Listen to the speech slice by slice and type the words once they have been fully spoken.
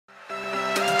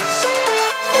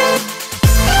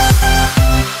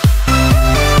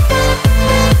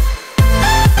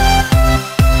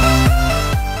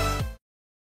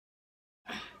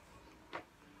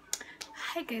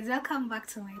welcome back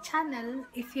to my channel.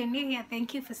 If you're new here,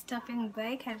 thank you for stopping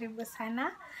by. Karibu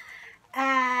sana.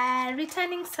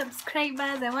 Returning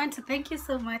subscribers, I want to thank you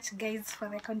so much guys for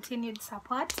the continued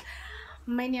support.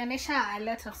 Mmenionyesha a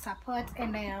lot of support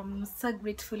and I am so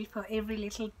grateful for every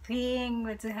little thing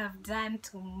that you have done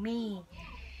to me.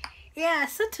 Yeah,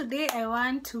 so today I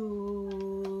want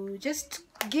to just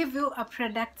give you a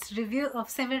product review of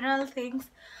several things.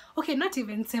 Okay, not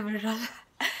even several.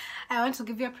 I want to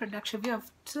give you a product review of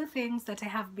 2 things that I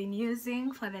have been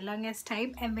using for the longest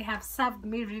time and they have served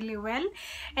me really well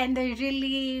and I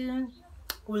really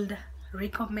would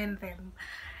recommend them.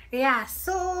 Yeah,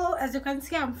 so as you can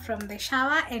see, I'm from the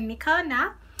shower and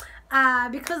nikaona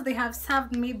because they have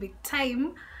served me big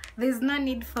time, there's no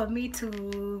need for me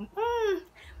to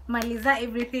maliza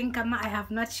everything kama I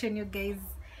have not shown you guys.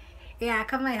 Yeah,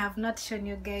 kama I have not shown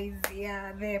you guys,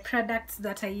 yeah, the products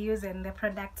that I use and the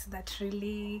products that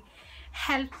really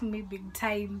help me big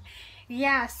time.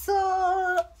 Yeah,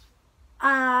 so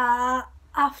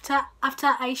after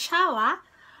I shower,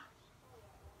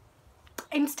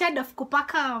 instead of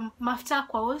kupaka mafuta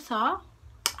kwa uso,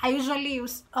 I usually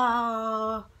use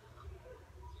have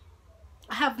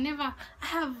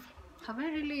I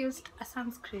really used a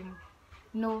sunscreen?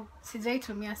 No,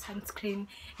 sijaitumia sunscreen.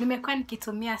 Nimekuwa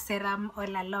nikitumia serum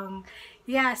all along.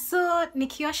 Yeah, so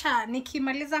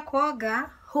nikimaliza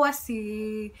kuoga huwa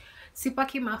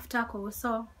sipaki mafuta kwa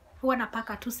uso. Huwa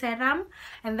napaka tu serum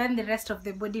and then the rest of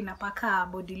the body napaka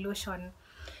body lotion.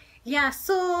 Yeah,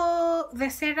 so the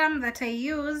serum that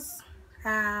I use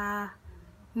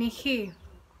ni hii.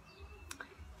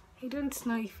 I don't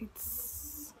know if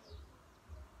it's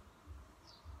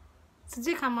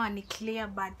sijui kama ni clear,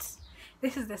 but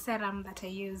this is the serum that I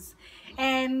use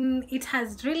and it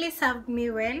has really served me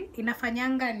well.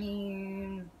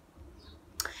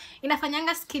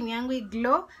 Inafanyanga skin yangu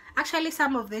glow. Actually,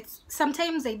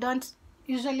 sometimes I don't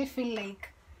usually feel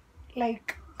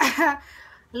like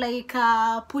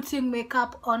putting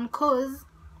makeup on cause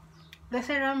the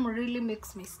serum really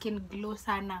makes my skin glow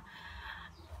sana.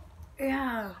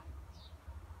 Yeah,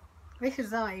 this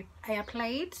is how I apply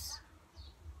it.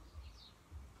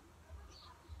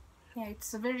 Yeah,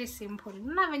 it's very simple.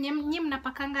 Na venye nyinyi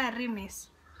mnapakanga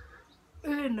rimes.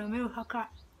 Ndo mimi hupaka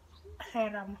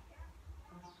serum.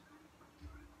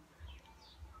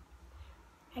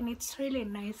 And it's really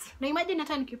nice. Now imagine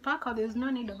hata nikipaka, there's no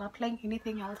need of applying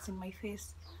anything else in my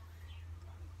face.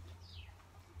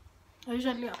 I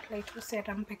usually apply to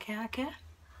serum peke yake.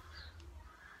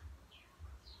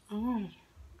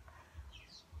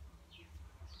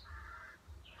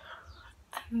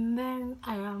 And then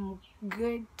I am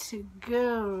good to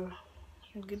go.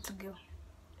 I'm good to go.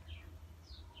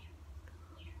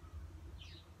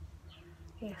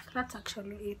 Yes, that's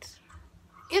actually it.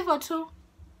 Evo too.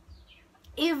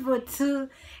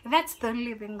 That's the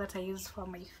only thing that I use for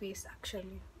my face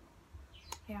actually.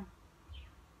 Yeah.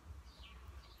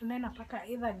 And then I pack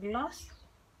either gloss,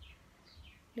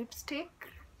 lipstick,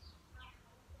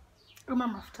 ama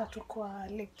mafuta tu kwa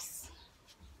lips.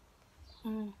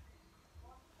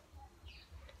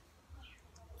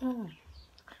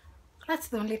 That's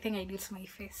the only thing I do to my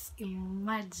face.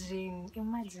 Imagine.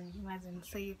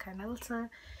 So you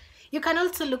can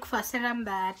also look for a serum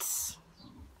that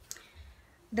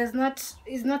is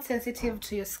not sensitive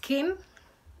to your skin,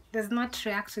 does not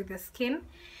react with the skin.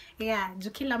 Yeah,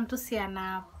 juu kila mtu si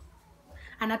ana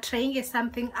trying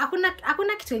something.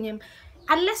 Hakuna kitu yenye,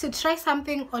 unless you try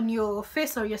something on your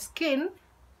face or your skin,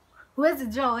 huwezi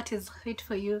jua what is fit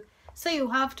for you. So you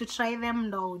have to try them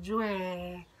ndo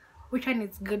ujue which one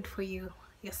is good for you,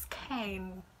 your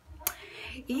skin.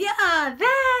 Yeah,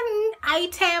 then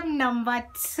item number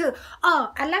 2.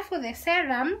 Oh, alafu the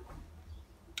serum,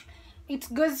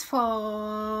 it goes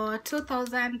for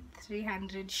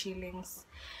 2,300 shillings.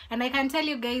 And I can tell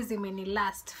you guys, it may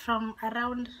last from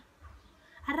around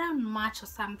March or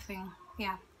something.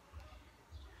 Yeah.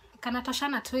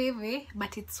 Kanatoshana tu hivi,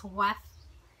 but it's worth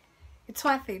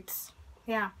it.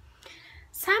 Yeah.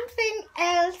 Something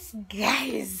else,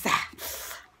 guys.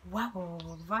 Wow.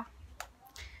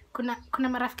 Kuna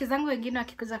marafiki zangu wengine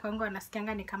wakikuja kwangu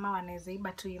wanasikianga ni kama wanaweza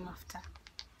iba tu hii mafuta.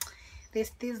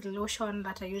 There's this lotion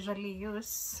that I usually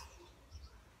use.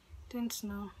 Don't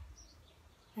know.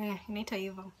 Inaitwa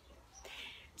hivyo.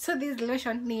 So this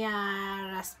lotion ni ya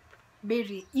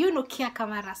raspberry. Kia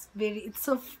kama raspberry. It's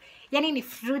so yani ni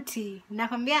fruity.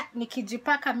 Nakwambia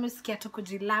nikijipaka mimi sikia tu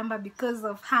kujilamba because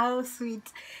of how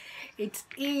sweet it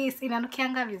is.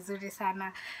 Inanukianga vizuri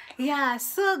sana. Yeah,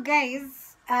 so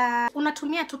guys,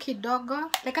 unatumia tu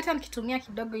kidogo. Like hata nikitumia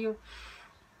kidogo hiyo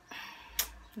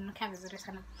inanukia vizuri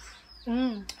sana.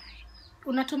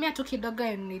 Unatumia tu kidogo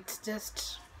and it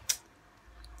just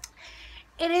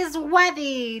it is worth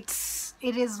it.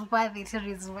 It is worth it. It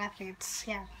is worth it.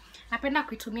 Yeah. Napenda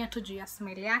kuitumia tu juu ya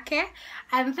smell yake.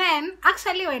 And then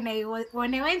actually when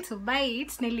I went to buy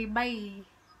it,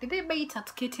 did I buy it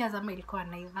at Ketia's ama ilikuwa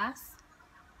Naivas?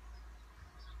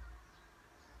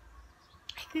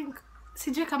 I think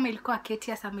sijui kama ilikuwa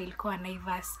Ketia's ama ilikuwa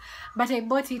Naivas, but I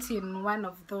bought it in one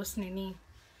of those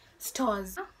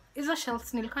stores. Hizo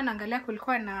shelves nilikuwa naangalia,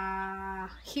 kulikuwa na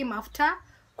him after,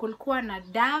 kulikuwa na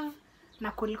Dove,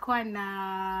 na kulikuwa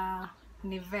na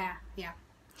Nivea. Yeah.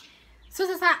 So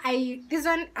sasa I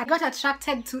got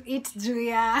attracted to it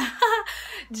Julia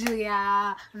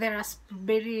the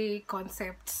raspberry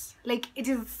concept. Like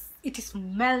it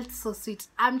smells so sweet.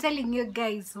 I'm telling you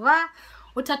guys,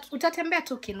 utatembea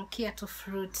tu kinukia to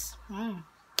fruit.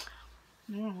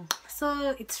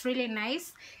 So it's really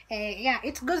nice. Yeah,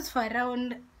 it goes for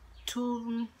around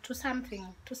to something.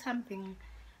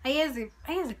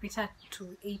 Haiwezi pita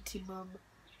to 80 bob.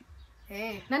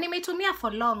 Na nimeitumia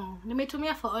for long.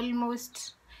 Nimeitumia for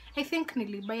almost, I think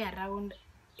nilibuy around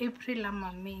April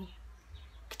ama May.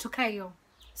 Kituka hiyo.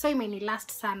 So imeni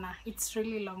last sana. It's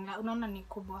really long. Unaona ni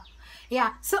kubwa.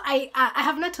 Yeah, so I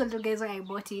have not told you guys why I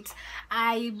bought it.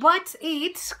 I bought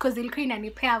it because ilikuwa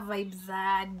inanipea vibes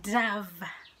za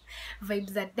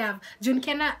Dove. Juu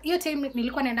nikienda hiyo time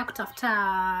nilikuwa naenda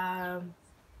kutafuta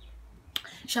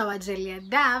shower gel ya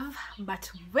Dove,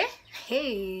 but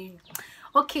hey.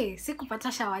 Okay,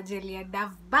 sikupata shower gel ya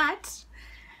Dove, but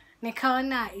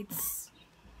nikaona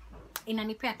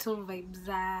inanipea tu vibes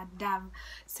za Dove,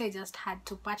 so I just had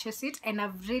to purchase it, and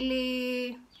I've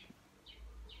really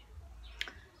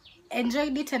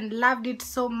enjoyed it and loved it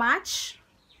so much.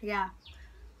 Yeah.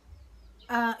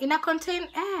 Ina contain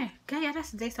guys, hata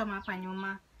sijaisoma hapa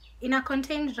nyuma. Ina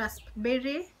contain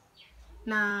raspberry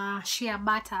na shea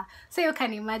butter, so you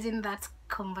can imagine that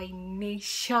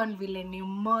combination vile ni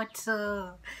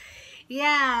moto.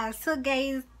 Yeah, so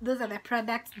guys, those are the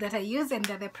products that I use, and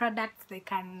they're the products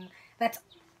that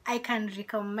I can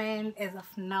recommend as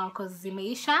of now, because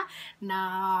zimeisha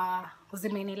na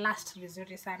zimeni last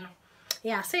vizuri sana.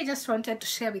 Yeah, so I just wanted to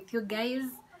share with you guys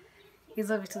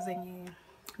hizo vitu zenye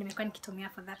nimekuwa nikitumia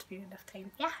for that period of time.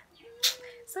 Yeah,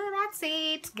 so that's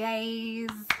it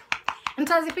guys.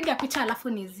 Nitazipiga picha alafu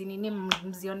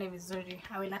mzione vizuri.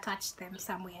 I will attach them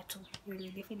somewhere too. You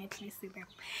will definitely see them.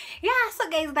 Yeah, so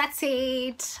guys, that's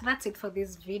it for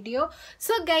this video.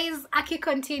 So guys,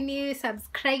 continue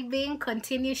subscribing,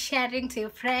 continue sharing to your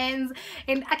friends,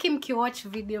 and mkiwatch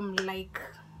video like,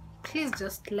 please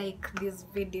just like these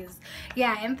videos.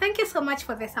 Yeah, and thank you so much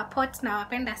for the support.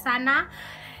 Nawapenda sana.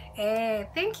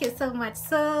 Thank you so much.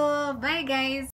 So bye guys.